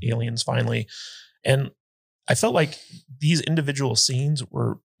stop the aliens finally. And I felt like these individual scenes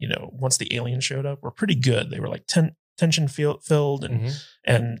were, once the aliens showed up, were pretty good. They were like tension filled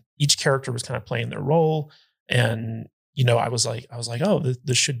and each character was kind of playing their role. And, I was like, oh,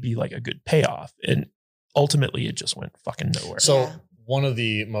 this should be like a good payoff. And ultimately it just went fucking nowhere. So one of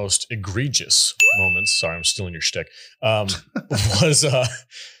the most egregious moments, sorry, I'm stealing your shtick, was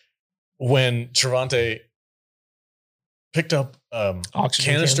when Trevante picked up a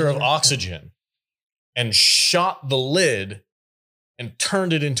canister of oxygen and shot the lid and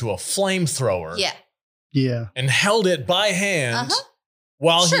turned it into a flamethrower. Yeah. Yeah. And held it by hand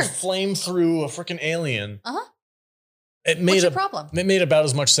while he flamed through a freaking alien. It made It made about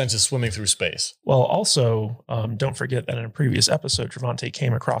as much sense as swimming through space. Well, also, don't forget that in a previous episode, Trevante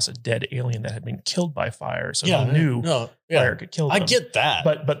came across a dead alien that had been killed by fire. So he knew fire could kill them. I get that.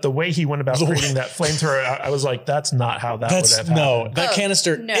 But the way he went about creating that flamethrower, I was like, that's not how that would have happened. No, that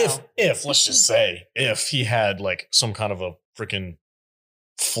canister, if let's just say, if he had like some kind of a freaking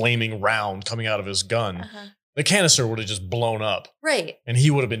flaming round coming out of his gun, the canister would have just blown up. Right. And he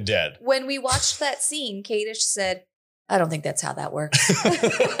would have been dead. When we watched that scene, Kadish said, I don't think that's how that works.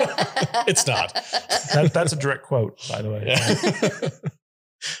 It's not. That's a direct quote, by the way. Yeah.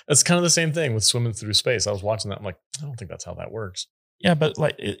 That's kind of the same thing with swimming through space. I was watching that. I'm like, I don't think that's how that works. Yeah, but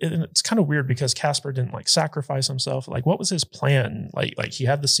like it's kind of weird because Casper didn't like sacrifice himself. Like, what was his plan? Like he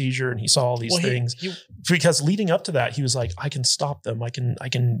had the seizure and he saw all these things. Because leading up to that, he was like, I can stop them. I can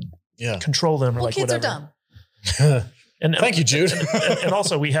control them or like kids whatever. Kids are dumb. And thank you, Jude. and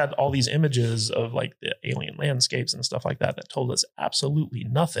also we had all these images of like the alien landscapes and stuff like that told us absolutely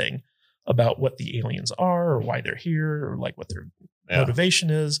nothing about what the aliens are or why they're here or like what their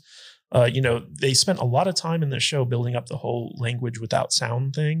motivation is. They spent a lot of time in this show building up the whole language without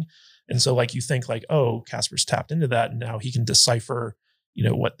sound thing. And so like you think like, oh, Casper's tapped into that and now he can decipher,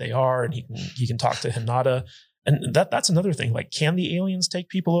 what they are and he can talk to Hinata. And that's another thing. Like, can the aliens take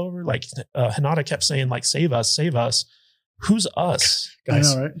people over? Like Hinata kept saying like, save us, save us. Who's us?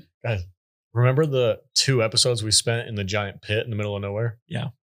 Guys, right? Guys, remember the 2 episodes we spent in the giant pit in the middle of nowhere? Yeah.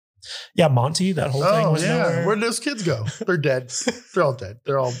 Yeah, Monty, that whole thing was nowhere. Where'd those kids go? They're dead. They're all dead.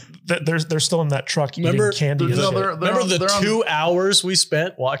 They're still in that truck eating candy. Remember the 2 hours we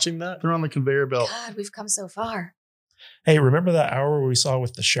spent watching that? They're on the conveyor belt. God, we've come so far. Hey, remember that hour where we saw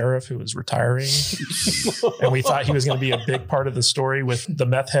with the sheriff who was retiring? And we thought he was going to be a big part of the story with the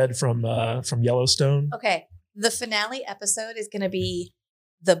meth head from Yellowstone? Okay. The finale episode is going to be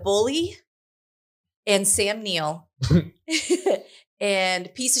the bully and Sam Neill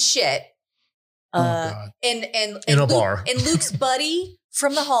and piece of shit. And in a bar. And Luke's buddy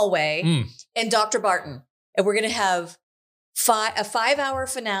from the hallway and Dr. Barton. And we're going to have a 5-hour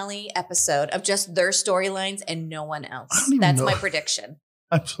finale episode of just their storylines and no one else. That's my prediction.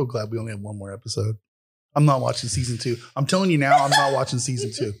 I'm so glad we only have one more episode. I'm not watching season 2. I'm telling you now, I'm not watching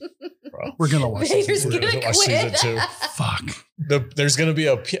season 2. Bro, we're going to watch season 2. We're going to watch season 2. Fuck. There's going to be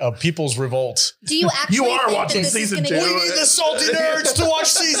a people's revolt. Do you actually You are watching season 2. We need the salty nerds to watch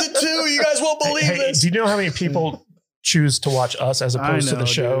season 2. You guys won't believe this. Do you know how many people choose to watch us as opposed to the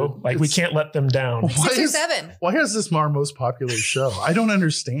show? Dude. Like, we can't let them down. 6 or 7. Why is this our most popular show? I don't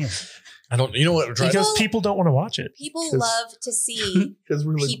understand. You know what? Because people don't want to watch it. People love to see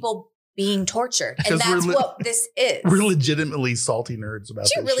people being tortured. And that's what this is. We're legitimately salty nerds about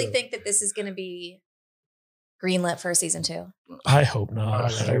this. Do you really think that this is going to be greenlit for season 2? I hope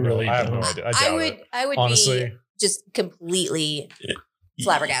not. I really have no idea. I would honestly be just completely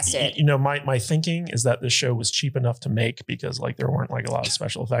flabbergasted. You know, my thinking is that this show was cheap enough to make because like there weren't like a lot of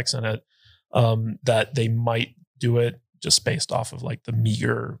special effects in it, that they might do it just based off of like the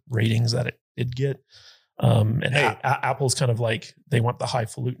meager ratings that it did get. And hey, Apple's kind of like, they want the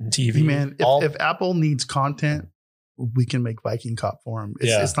highfalutin TV. Man, if Apple needs content, we can make Viking Cop for them.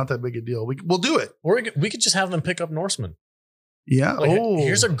 It's not that big a deal. We'll do it. Or we could just have them pick up Norseman. Yeah. Like,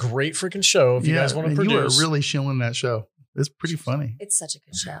 here's a great freaking show if you guys want to produce. You were really shilling that show. It's pretty funny. It's such a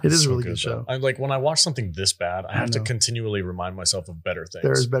good show. It is a really good show. I'm like, when I watch something this bad, I have to continually remind myself of better things.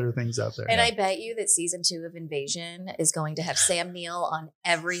 There's better things out there. And I bet you that season 2 of Invasion is going to have Sam Neill on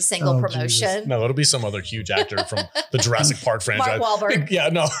every single promotion. Jesus. No, it'll be some other huge actor from the Jurassic Park franchise. Mark Wahlberg. Yeah,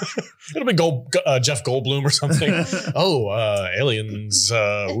 no. It'll be Jeff Goldblum or something. Aliens.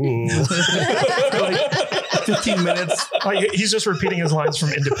 Ooh. Like 15 minutes. He's just repeating his lines from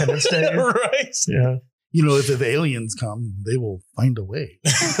Independence Day. Right. Yeah. You know, if the aliens come, they will find a way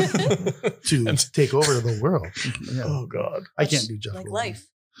to take over the world. Yeah. Oh God, I can't do Jeff. Like Goldblum. life.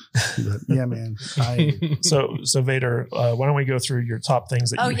 But yeah, man. So Vader, why don't we go through your top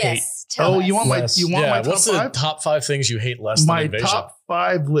things that you hate? Tell us. You want my top what's five? The top 5 things you hate less than Invasion? My top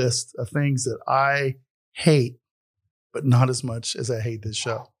 5 list of things that I hate, but not as much as I hate this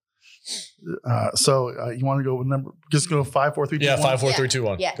show. So you want to go with number? Just go 5, 4, 3, 2, 1. 5, 4, 3, 2,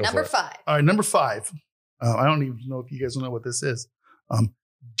 1. Yeah, number 5. All right, number 5. I don't even know if you guys know what this is.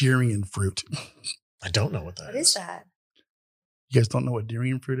 Durian fruit. I don't know what that is. What is that? You guys don't know what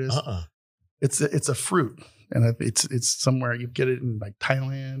durian fruit is? It's a fruit, and it's somewhere you get it in like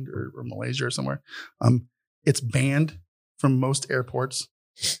Thailand or Malaysia or somewhere. It's banned from most airports.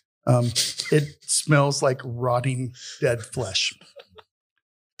 It smells like rotting dead flesh.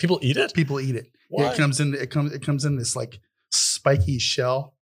 People eat it? People eat it. Why? Yeah, it comes in this like spiky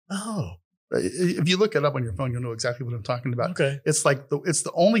shell. Oh. If you look it up on your phone, you'll know exactly what I'm talking about. Okay. It's like it's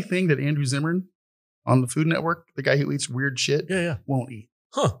the only thing that Andrew Zimmern on the Food Network, the guy who eats weird shit, won't eat.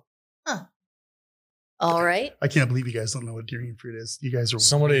 Huh. All right. I can't believe you guys don't know what durian fruit is. You guys are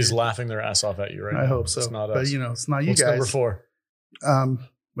somebody's laughing their ass off at you right now. I hope so. It's not us. But it's not you What's guys. number 4?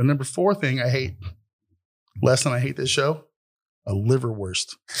 But number 4 thing I hate less than I hate this show, a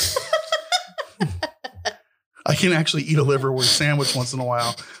liverwurst. I can actually eat a liverwurst sandwich once in a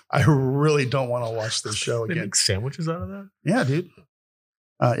while. I really don't want to watch this show again. They make sandwiches out of that? Yeah, dude.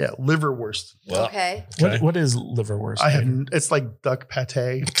 Liverwurst. Well, okay. What is liverwurst? It's like duck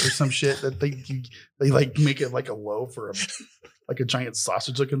pate or some shit that they like make it like a loaf or like a giant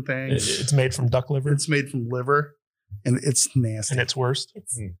sausage looking thing. It's made from duck liver. It's made from liver, and it's nasty. And it's worst.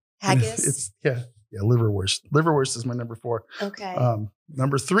 It's haggis. It's liverwurst. Liverwurst is my number 4. Okay.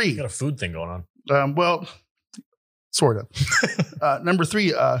 Number 3. You got a food thing going on. Well, sort of. Number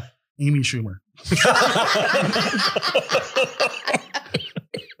 3. Amy Schumer.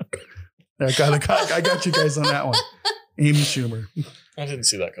 I got you guys on that one. Amy Schumer. I didn't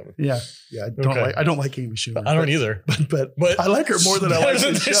see that coming. Yeah. I don't like Amy Schumer. I don't either. But I like her more than I like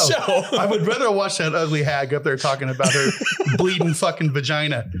this show. I would rather watch that ugly hag up there talking about her bleeding fucking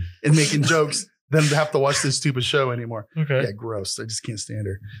vagina and making jokes than to have to watch this stupid show anymore. Okay. Yeah, gross. I just can't stand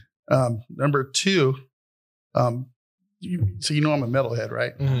her. Number 2. So you know I'm a metalhead,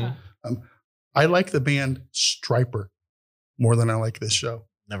 right? Mm-hmm. I like the band Striper more than I like this show.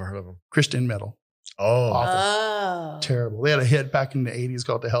 Never heard of them. Christian metal. Oh. Awful. Terrible. They had a hit back in the 80s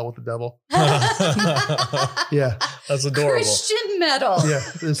called To Hell with the Devil. Yeah. That's adorable. Christian metal. Yeah,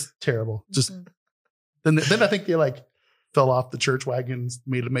 it's terrible. Just then I think they like fell off the church wagons,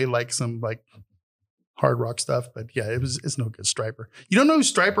 made like some like hard rock stuff, but yeah, it's no good. Striper. You don't know who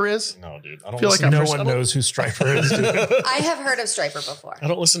Striper is? No, dude. I don't feel like no one knows who Striper is. Dude. I have heard of Striper before. I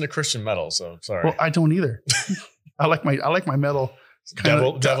don't listen to Christian metal, so sorry. Well, I don't either. I like my metal.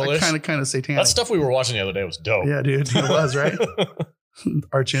 Devilish, kind of satanic. That stuff we were watching the other day was dope. Yeah, dude, it was right.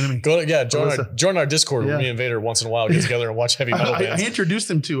 Arch enemy. Join our Discord. Yeah. Me and Vader once in a while get together and watch heavy metal bands. I introduced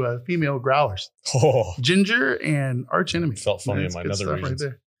him to female growlers, Ginger and Arch enemy. Felt funny in my nether regions. Right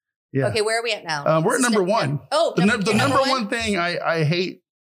there. Yeah. Okay, where are we at now? We're at number 1. Oh, the number one thing I hate,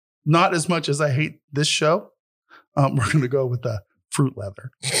 not as much as I hate this show. We're going to go with the fruit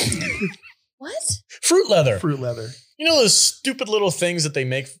leather. What? Fruit leather. Fruit leather. You know those stupid little things that they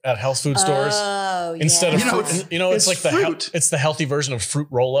make at health food stores? Oh, Instead of fruit, it's like fruit. It's the healthy version of fruit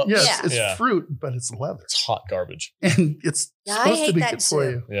roll-ups. Yes, it's fruit, but it's leather. It's hot garbage. And it's supposed to be good for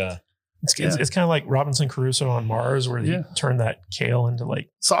you. Yeah. It's kind of like Robinson Crusoe on Mars, where they turn that kale into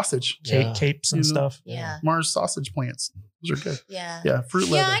like sausage, capes and stuff. Yeah. Mars sausage plants. Those are good. Yeah. Yeah. Fruit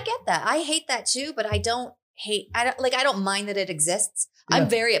leather. Yeah, I get that. I hate that too, but I don't hate. I don't mind that it exists. Yeah. I'm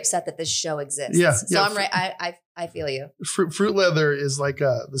very upset that this show exists. Yeah. So I'm right. I feel you. Fruit leather is like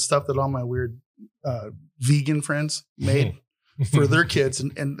the stuff that all my weird vegan friends made for their kids,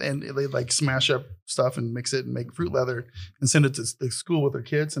 and they like smash up stuff and mix it and make fruit leather and send it to the school with their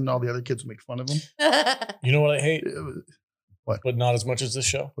kids, and all the other kids make fun of them. You know what I hate? What? But not as much as this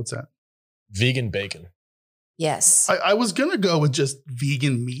show. What's that? Vegan bacon. Yes. I was gonna go with just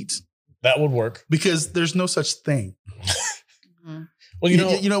vegan meat. That would work because there's no such thing. Mm-hmm. Well,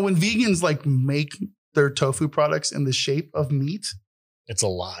 you know, when vegans like make their tofu products in the shape of meat, it's a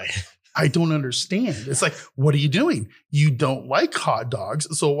lie. I don't understand. It's like, what are you doing? You don't like hot dogs.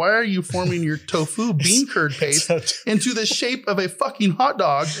 So why are you forming your tofu bean curd paste into the shape of a fucking hot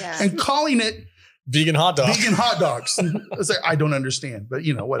dog and calling it vegan hot dog? Vegan hot dogs. It's like, I don't understand, but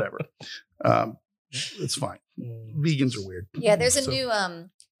you know, whatever. It's fine. Vegans are weird. Yeah. There's a new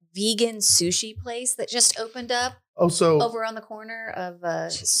vegan sushi place that just opened up. Oh, so over on the corner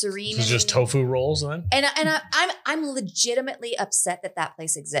of Serene. So just tofu rolls then? And I'm legitimately upset that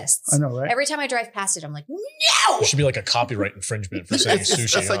place exists. I know, right? Every time I drive past it, I'm like, no. There should be like a copyright infringement for saying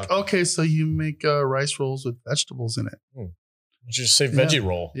sushi. It's like, okay, so you make rice rolls with vegetables in it. Just say veggie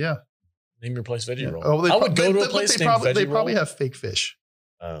roll. Yeah. Name your place veggie roll. Oh, I would go to a place named veggie roll. They probably have fake fish.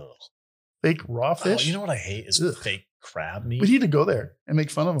 Oh. Fake raw fish? You know what I hate is fake crab meat. We need to go there and make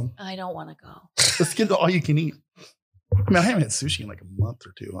fun of them. I don't want to go. Let's get all you can eat. I mean, I haven't had sushi in like a month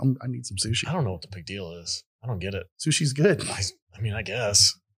or two. I need some sushi. I don't know what the big deal is. I don't get it. Sushi's good. I mean, I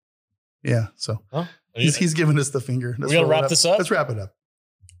guess. Yeah. So he's giving us the finger. We got to wrap this up. Let's wrap it up.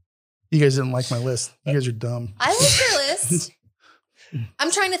 You guys didn't like my list. You guys are dumb. I like your list.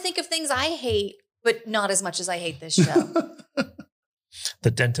 I'm trying to think of things I hate, but not as much as I hate this show.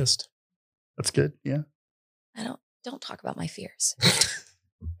 The dentist. That's good. Yeah. Don't talk about my fears.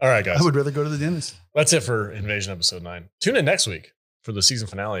 All right, guys. I would rather go to the dentist. That's it for Invasion episode 9. Tune in next week for the season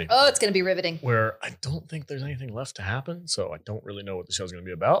finale. Oh, it's going to be riveting. Where I don't think there's anything left to happen. So I don't really know what the show's going to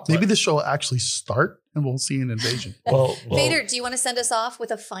be about. Maybe the show will actually start and we'll see an invasion. well, Vader, do you want to send us off with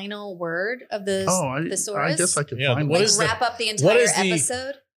a final word of the thesaurus? I guess I could find one. Wrap up the entire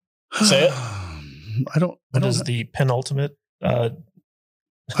episode? Say it. What is the penultimate I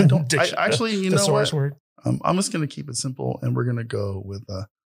actually, you know what? Word? I'm just going to keep it simple, and we're going to go with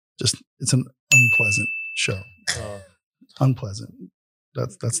it's an unpleasant show. Unpleasant.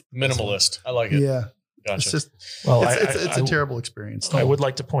 That's minimalist. I like it. Yeah. Gotcha. It's just it's a terrible experience. I would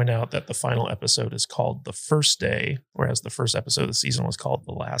like to point out that the final episode is called The First Day, whereas the first episode of the season was called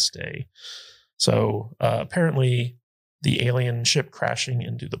The Last Day. So apparently the alien ship crashing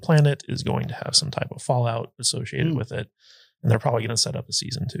into the planet is going to have some type of fallout associated with it. And they're probably going to set up a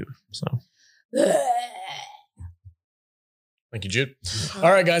season 2. So. Thank you, Jude. All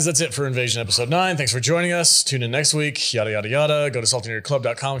right, guys, that's it for Invasion episode 9. Thanks for joining us. Tune in next week. Yada, yada, yada. Go to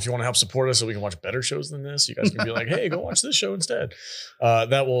saltynerdclub.com if you want to help support us so we can watch better shows than this. You guys can be like, hey, go watch this show instead.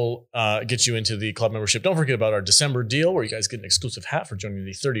 That will get you into the club membership. Don't forget about our December deal where you guys get an exclusive hat for joining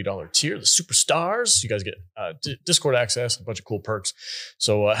the $30 tier, the Superstars. You guys get Discord access, a bunch of cool perks.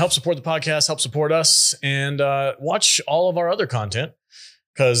 So help support the podcast, help support us, and watch all of our other content.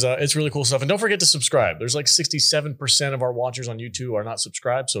 Because it's really cool stuff. And don't forget to subscribe. There's like 67% of our watchers on YouTube are not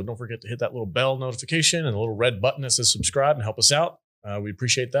subscribed. So don't forget to hit that little bell notification and the little red button that says subscribe and help us out. We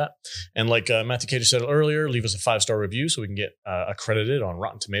appreciate that. And like Matthew Cage said earlier, leave us a 5-star review so we can get accredited on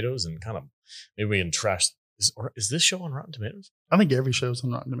Rotten Tomatoes and kind of maybe we can trash. Is this show on Rotten Tomatoes? I think every show is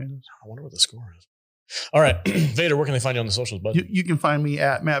on Rotten Tomatoes. I wonder what the score is. All right. Vader, where can they find you on the socials, bud? You can find me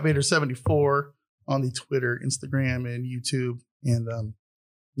at MattVader74 on the Twitter, Instagram, and YouTube. And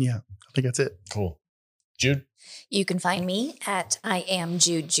yeah, I think that's it. Cool. Jude? You can find me at I am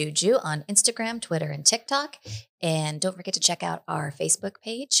Jude Juju on Instagram, Twitter, and TikTok. And don't forget to check out our Facebook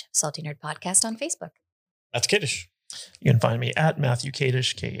page, Salty Nerd Podcast on Facebook. That's Kiddish. You can find me at Matthew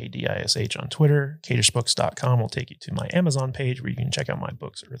Kadish, Kadish on Twitter. Kadishbooks.com will take you to my Amazon page where you can check out my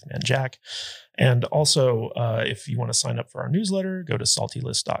books, Earthman Jack. And also, if you want to sign up for our newsletter, go to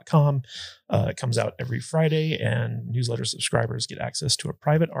saltylist.com. It comes out every Friday, and newsletter subscribers get access to a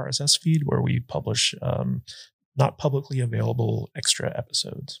private RSS feed where we publish not publicly available extra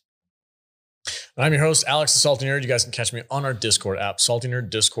episodes. I'm your host, Alex the Salty Nerd. You guys can catch me on our Discord app,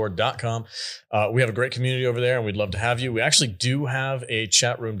 saltynerddiscord.com. We have a great community over there, and we'd love to have you. We actually do have a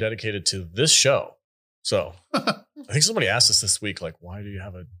chat room dedicated to this show. So I think somebody asked us this week, like, why do you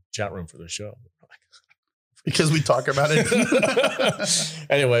have a chat room for this show? Because we talk about it.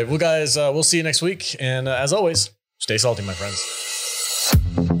 Anyway, well, guys, we'll see you next week. And as always, stay salty, my friends.